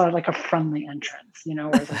 It's not like a friendly entrance."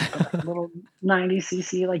 Whereas like you put like a little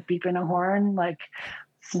 90cc like beeping a horn, like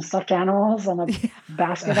some stuffed animals on a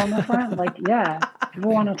basket on the front. Like, yeah,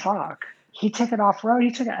 people want to talk. He took it off road.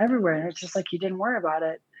 He took it everywhere, and it's just like he didn't worry about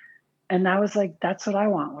it. And that was like, that's what I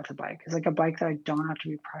want with a bike. It's like a bike that I don't have to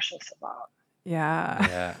be precious about.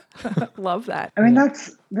 Yeah. Yeah. Love that. I mean, Yeah.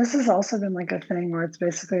 this has also been like a thing where it's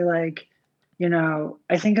basically like,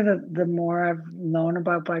 I think of the more I've known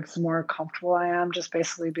about bikes, the more comfortable I am. Just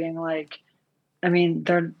basically being like, I mean,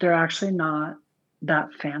 they're actually not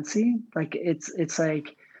that fancy. Like it's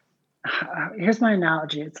like, here's my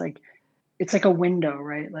analogy. It's like a window,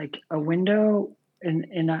 right? Like a window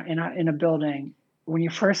in a building. When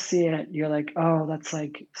you first see it, you're like, oh, that's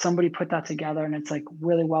like somebody put that together, and it's like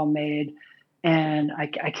really well made. And I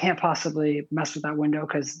can't possibly mess with that window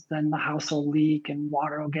because then the house will leak and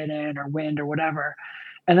water will get in or wind or whatever.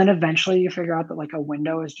 And then eventually you figure out that like a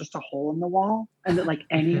window is just a hole in the wall, and that like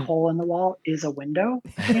any Mhm. hole in the wall is a window,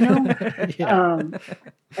 you know? Yeah. Um,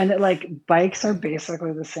 and that like bikes are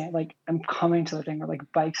basically the same. Like I'm coming to the thing where like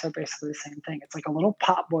bikes are basically the same thing. It's like a little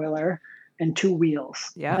pot boiler and two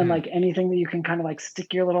wheels. Yeah. And Mhm. like anything that you can kind of like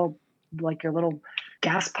stick your little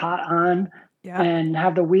gas pot on Yeah. and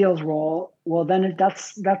have the wheels roll, well then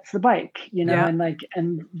that's the bike, Yeah.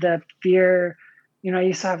 and the fear, I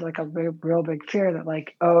used to have like a real big fear that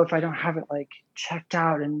like, oh, if I don't have it like checked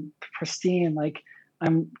out and pristine, like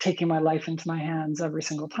I'm taking my life into my hands every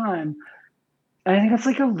single time. And I think that's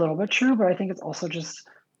like a little bit true, but I think it's also just,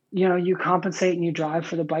 you compensate and you drive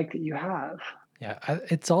for the bike that you have. Yeah,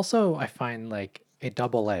 it's also I find like a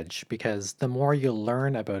double edge because the more you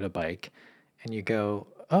learn about a bike and you go,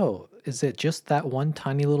 oh, is it just that one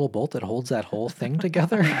tiny little bolt that holds that whole thing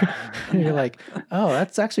together? And you're Yeah. like, oh,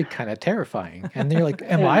 that's actually kind of terrifying. And then you're like,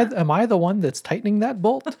 am I Yeah. am I the one that's tightening that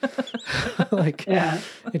bolt? Like, Yeah.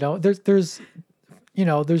 there's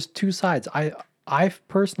two sides. I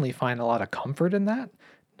personally find a lot of comfort in that,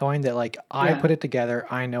 knowing that like I Yeah. put it together,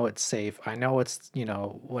 I know it's safe, I know it's,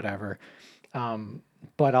 whatever. Um,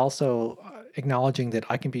 but also acknowledging that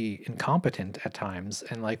I can be incompetent at times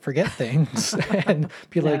and like forget things and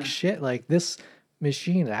be like, Yeah. shit, like this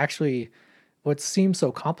machine actually, what seems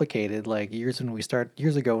so complicated, like years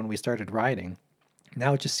ago when we started riding,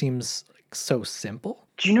 now it just seems like so simple.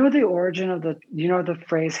 Do you know the origin of the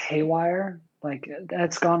phrase haywire? Like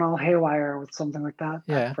that's gone all haywire with something like that,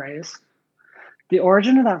 that Yeah. phrase. The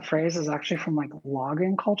origin of that phrase is actually from like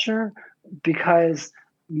logging culture because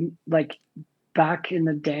like back in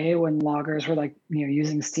the day when loggers were like,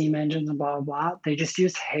 using steam engines and blah, blah, blah, they just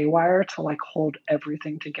used haywire to like hold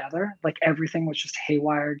everything together. Like everything was just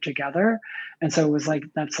haywired together. And so it was like,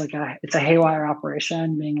 it's a haywire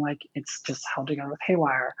operation, meaning like it's just held together with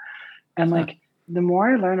haywire. And Huh. like the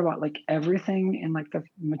more I learn about like everything in like the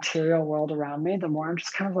material world around me, the more I'm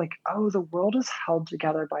just kind of like, oh, the world is held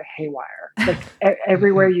together by haywire. Like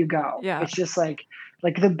everywhere Mhm. you go, Yeah. it's just like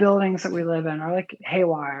the buildings that we live in are like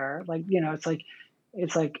haywire. Like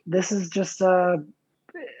it's like this is just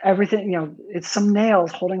everything. It's some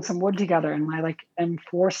nails holding some wood together, and I like am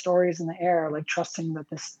 4 stories in the air, like trusting that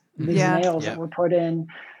these Mhm. Yeah. nails that Yep. were put in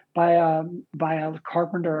by a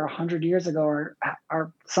carpenter 100 years ago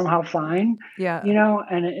are somehow fine, Yeah.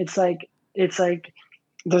 and it's like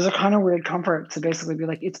there's a kind of weird comfort to basically be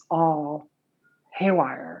like it's all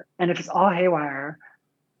haywire, and if it's all haywire,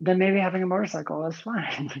 then maybe having a motorcycle is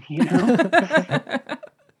fine,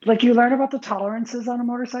 like you learn about the tolerances on a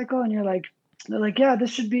motorcycle and they're like, yeah,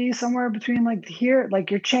 this should be somewhere between like here,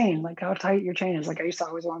 like your chain, like how tight your chain is. Like I used to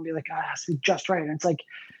always want to be like, it has to be just right. And it's like,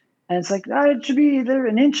 it should be either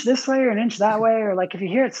an inch this way or an inch that way. Or like if you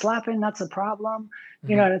hear it slapping, that's a problem.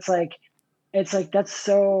 Mhm. And it's like that's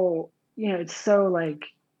so, it's so like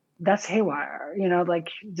that's haywire, like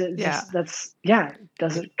Yeah. just that's yeah.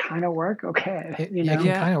 Does it kind of work? Okay, It can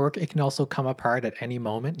Yeah. kind of work. It can also come apart at any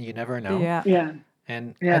moment. You never know. Yeah. Yeah,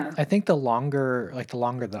 And yeah, I think the longer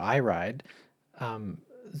that I ride, um,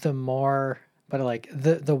 the more, but like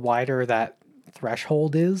the wider that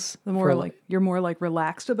threshold is The for more like you're more like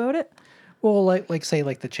relaxed about it. well, like say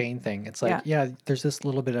like the chain thing. It's like, Yeah. yeah, there's this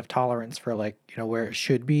little bit of tolerance for like, where it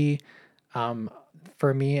should be. Um,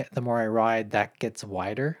 for me, the more I ride, that gets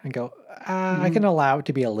wider and go, I mhm, can allow it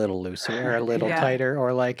to be a little looser or a little yeah, Yeah. tighter,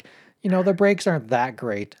 or like, the brakes aren't that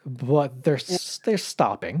great, but yeah, they're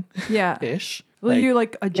stopping Yeah. ish. Well, Like you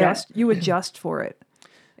like yeah, adjust for it.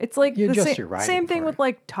 It's like you the adjust same your riding same thing for with it.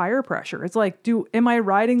 like tire pressure. It's like, am I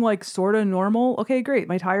riding like sort of normal? Okay, great.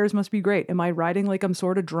 My tires must be great. Am I riding like I'm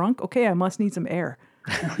sort of drunk? Okay, I must need some air.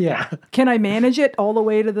 yeah. Yeah. Can I manage it all the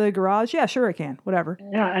way to the garage? Yeah, sure I can. Whatever.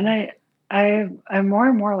 Yeah, and I'm more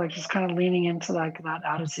and more like just kind of leaning into like that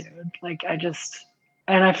attitude. Like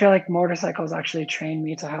and I feel like motorcycles actually train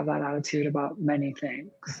me to have that attitude about many things.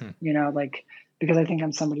 Mhm. Like because I think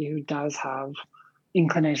I'm somebody who does have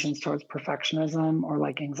inclinations towards perfectionism or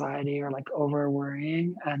like anxiety or like over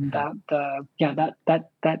worrying, and Mhm.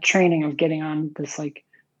 that training of getting on this like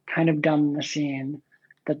kind of dumb machine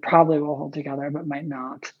that probably will hold together but might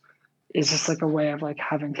not is just like a way of like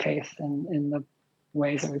having faith in the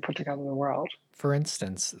ways that we put together the world. For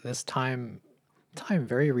instance, this time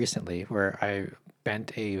very recently where I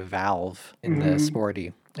bent a valve in the Hmm.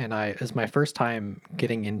 Sporty, and it was my first time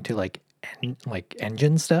getting into like like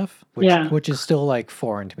engine stuff, which Yeah. which is still like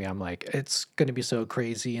foreign to me. I'm like, it's gonna be so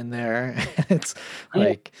crazy in there. It's Yeah.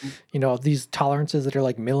 like, these tolerances that are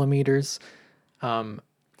like millimeters. Um,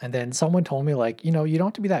 and then someone told me like, you don't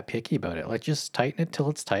have to be that picky about it. Like just tighten it till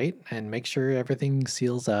it's tight and make sure everything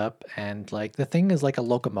seals up. And like the thing is like a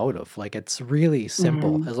locomotive. Like it's really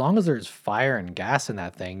simple. Hmm. As long as there's fire and gas in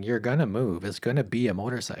that thing, you're gonna move. It's gonna be a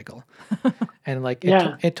motorcycle. And like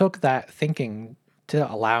Yeah. it took that thinking to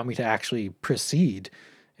allow me to actually proceed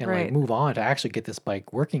and like Right. move on to actually get this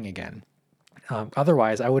bike working again.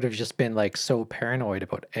 Otherwise, I would have just been like so paranoid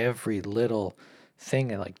about every little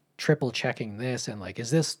thing and like triple checking this and like, is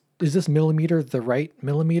this millimeter the right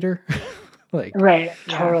millimeter? Like, Right.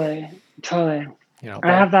 Yeah. Totally. I but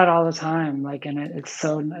have that all the time. Like, and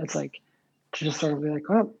it's like to just sort of be like,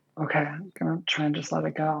 oh, okay, I'm gonna try and just let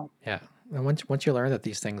it go. yeah. And once you learn that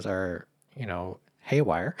these things are,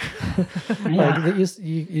 haywire, like Yeah. that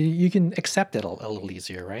you can accept it a little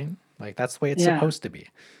easier, right? Like that's the way it's Yeah. supposed to be.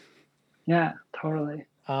 Yeah. Totally.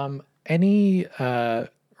 Any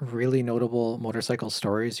really notable motorcycle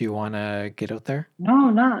stories you want to get out there? No,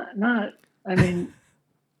 not. I mean,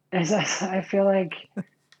 I feel like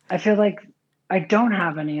I don't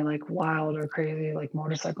have any like wild or crazy like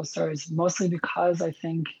motorcycle stories. Mostly because I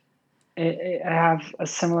think I have a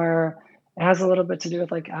similar. It has a little bit to do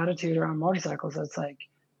with like attitude around motorcycles. It's like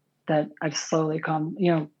that I've slowly come,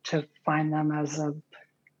 to find them as a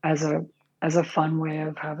as a fun way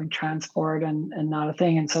of having transport and not a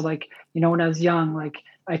thing. And so like, when I was young, like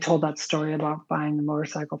I told that story about buying the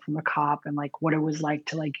motorcycle from the cop and like what it was like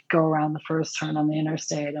to like go around the first turn on the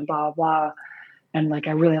interstate and blah blah. And like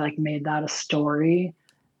I really like made that a story.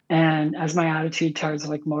 And as my attitude towards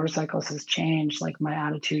like motorcycles has changed, like my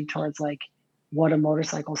attitude towards like what a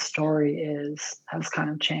motorcycle story is has kind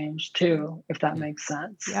of changed too, if that makes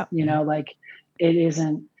sense. Yep. Like it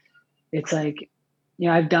isn't, it's like,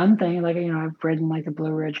 I've done things like, I've ridden like the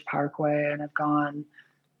Blue Ridge Parkway and I've gone,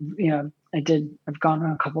 I've gone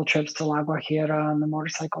on a couple trips to La Guajira on the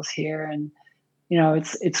motorcycles here. And,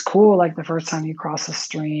 it's cool. Like the first time you cross a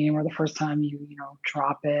stream or the first time you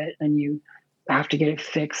drop it and you have to get it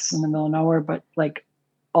fixed in the middle of nowhere. But like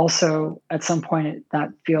also at some point that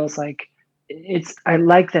feels like I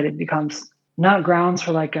like that it becomes not grounds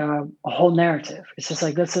for like a whole narrative. It's just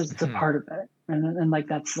like, this is the Mhm. part of it. And like,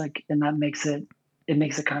 that's like, and that makes it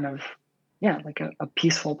kind of, yeah, like a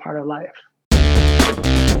peaceful part of life.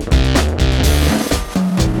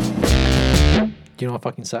 Do you know what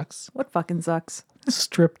fucking sucks? What fucking sucks?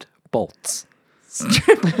 Stripped bolts.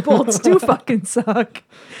 Strip bolts do fucking suck.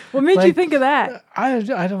 What made you Like, think of that? I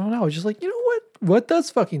don't know. Just like, you know what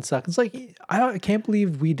does fucking suck? It's like I can't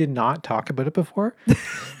believe we did not talk about it before,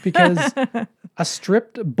 because a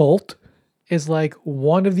stripped bolt is like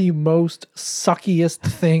one of the most suckiest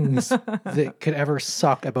things that could ever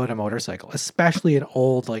suck about a motorcycle, especially an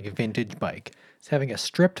old like vintage bike. It's having a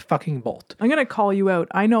stripped fucking bolt. I'm gonna call you out.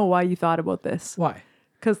 I know why you thought about this. Why?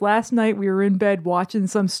 Because last night we were in bed watching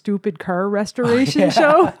some stupid car restoration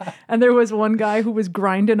show, and there was one guy who was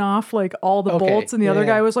grinding off like all the Okay, bolts, and the other yeah.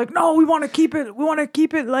 guy was like, "No, we want to keep it. We want to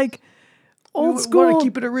keep it like old school. We want to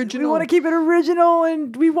keep it original. We want to keep it original,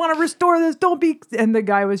 and we want to restore this. Don't be." And the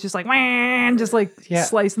guy was just like, "Man," just like Yeah.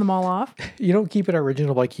 slicing them all off. You don't keep it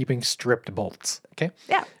original by keeping stripped bolts. Okay.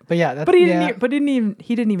 Yeah, But yeah, that's, but he yeah, didn't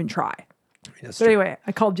even try. that's But true. anyway,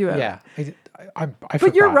 I called you out. Yeah, I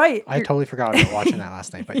But you're forgot. right. I totally forgot about watching that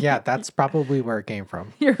last night. But yeah, that's probably where it came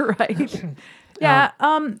from. You're right. Yeah.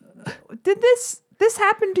 Did this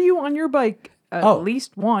happen to you on your bike at Oh.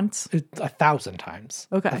 least once? 1,000 times.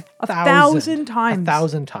 Okay. 1,000 times.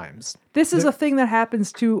 1,000 times. This is a thing that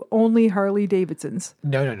happens to only Harley Davidsons.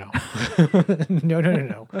 No. No.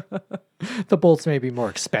 The bolts may be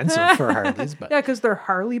more expensive for Harleys, but Yeah, because they're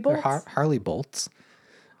Harley they're bolts. Harley bolts.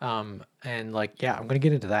 And like, yeah, I'm gonna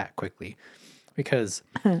get into that quickly because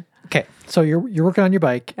okay, so you're working on your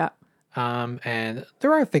bike. Yeah. And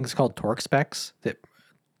there are things called torque specs that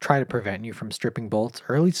try to prevent you from stripping bolts,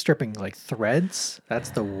 or at least stripping like threads. That's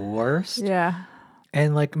the worst. Yeah.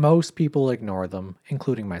 And like most people ignore them,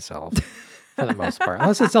 including myself, for the most part.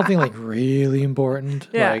 Unless it's something like really important.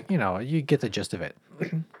 Yeah. Like, you get the gist of it.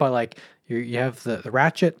 But like you have the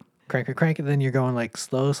ratchet, crank it, then you're going like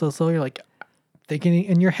slow. You're like thinking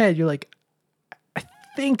in your head, you're like, I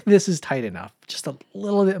think this is tight enough. Just a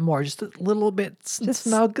little bit more, just a little bit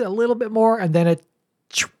snug, a little bit more, and then it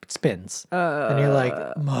spins. And you're like,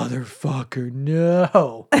 motherfucker,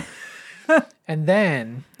 no. And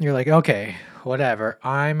then you're like, okay, whatever.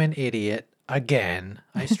 I'm an idiot again.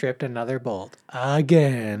 I stripped another bolt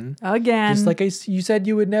again. Just like you said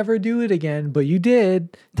you would never do it again, but you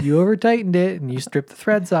did. You over tightened it and you stripped the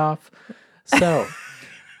threads off. So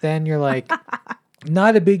then you're like,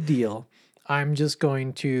 not a big deal. I'm just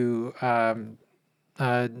going to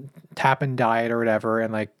tap and dye it or whatever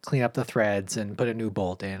and like clean up the threads and put a new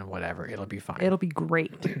bolt in or whatever. It'll be fine. It'll be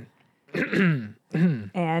great.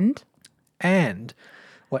 And And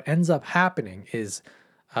what ends up happening is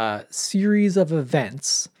a series of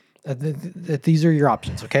events. These are your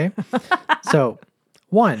options, okay? So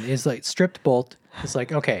one is like stripped bolt. It's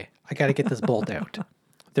like, okay, I got to get this bolt out.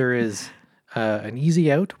 There is an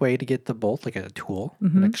easy out way to get the bolt, like a tool,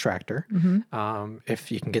 an extractor.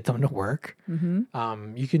 If you can get them to work,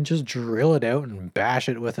 you can just drill it out and bash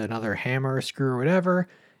it with another hammer or screw or whatever.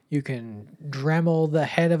 You can Dremel the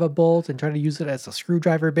head of a bolt and try to use it as a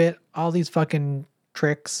screwdriver bit. All these fucking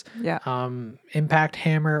tricks. yeah. Impact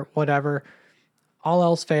hammer, whatever. All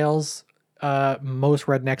else fails. Most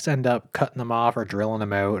rednecks end up cutting them off or drilling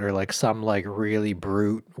them out, or like some like really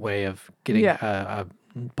brute way of getting a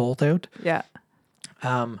bolt out. Yeah.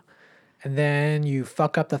 And then you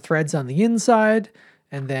fuck up the threads on the inside,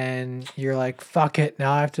 and then you're like, fuck it,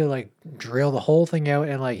 now I have to like drill the whole thing out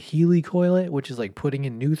and like helicoil it, which is like putting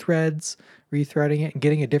in new threads, rethreading it, and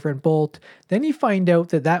getting a different bolt. Then you find out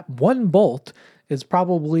that that one bolt is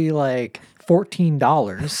probably like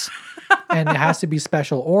 $14 and it has to be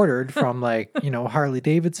special ordered from like, Harley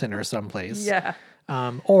Davidson or someplace. Yeah.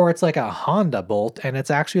 Or it's like a Honda bolt and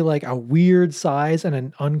it's actually like a weird size and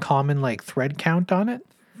an uncommon like thread count on it.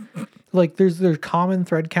 Like there's common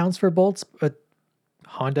thread counts for bolts, but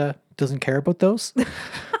Honda doesn't care about those.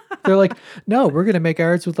 They're like, no, we're going to make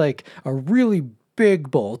ours with like a really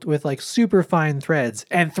big bolt with like super fine threads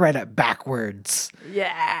and thread it backwards.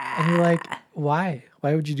 Yeah. And you're like, why?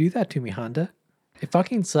 Why would you do that to me, Honda? It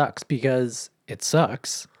fucking sucks because it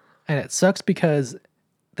sucks. And it sucks because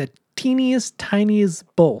the teeniest,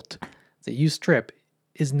 tiniest bolt that you strip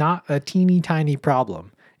is not a teeny tiny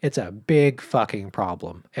problem. It's a big fucking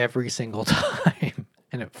problem every single time.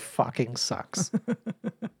 And it fucking sucks.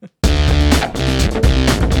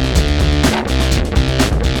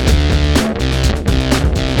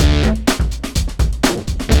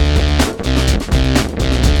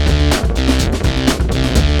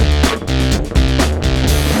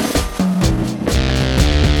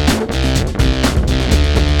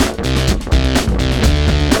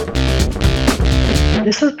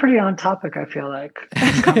 This was pretty on topic, I feel like,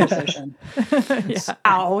 this conversation. Yeah.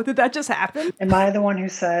 Ow, did that just happen? Am I the one who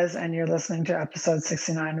says, and you're listening to episode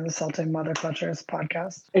 69 of the Salting Mother Clutchers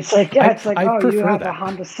podcast? It's like, yeah, it's like, I oh, you prefer have a that.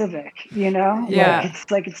 Honda Civic, you know? Yeah.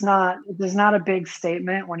 It's not, there's not a big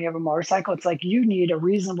statement when you have a motorcycle. It's like, you need a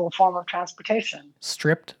reasonable form of transportation.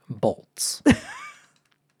 Stripped bolts.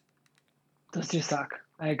 Those do suck.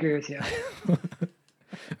 I agree with you. All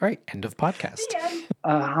right, end of podcast.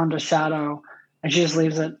 A Honda Shadow, and she just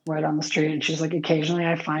leaves it right on the street. And she's like, occasionally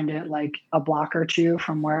I find it like a block or two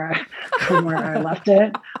from where I left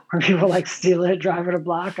it, where people like steal it, drive it a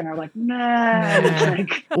block, and are like, nah. And it's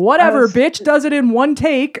like, Whatever, was- bitch does it in one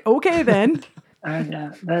take. Okay, then.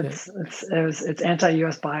 yeah, it's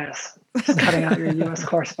anti-US bias. Just cutting out your US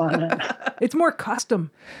correspondent. It's more custom.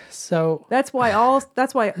 So That's why all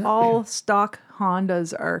stock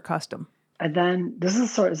Hondas are custom. And then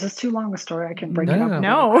is this too long a story? I can break No, it no, up. no.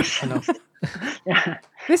 No. I know. Yeah.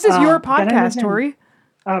 This is your then I podcast, moved in. Tori.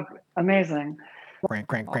 Oh, amazing.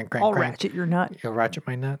 Crank. I'll ratchet your nut. You'll ratchet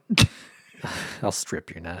my nut? I'll strip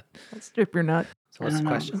your nut. I'll strip your nut. So what's the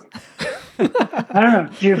I don't know. question? I don't know.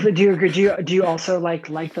 Do you agree? Do you also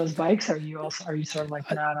like those bikes? Or are you sort of like,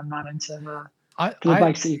 nah, I'm not into the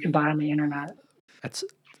bikes that you can buy on the internet? That's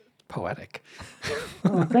poetic.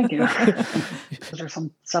 Oh, thank you. There's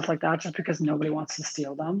some stuff like that just because nobody wants to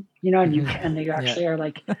steal them, and you can. They actually are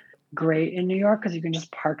like great in New York because you can just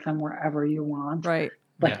park them wherever you want. Right.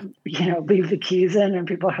 Like, leave the keys in and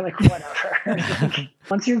people are like, whatever. Like,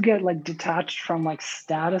 once you get like detached from like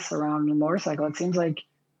status around a motorcycle, it seems like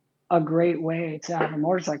a great way to have a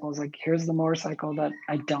motorcycle is like, here's the motorcycle that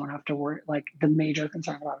I don't have to worry. Like the major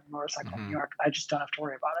concern about a motorcycle in New York, I just don't have to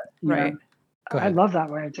worry about it. you Right. know? Go I ahead. love that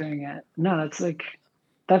way of doing it. No, that's like,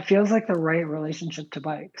 that feels like the right relationship to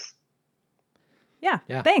bikes. Yeah.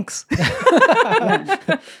 Yeah. Thanks. Yeah.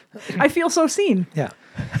 I feel so seen. Yeah.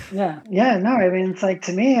 Yeah. No, I mean, it's like,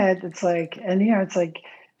 to me, it's like, and it's like,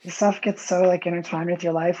 the stuff gets so like intertwined with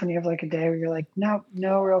your life when you have like a day where you're like, no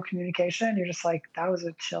real communication. You're just like, that was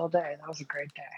a chill day. That was a great day.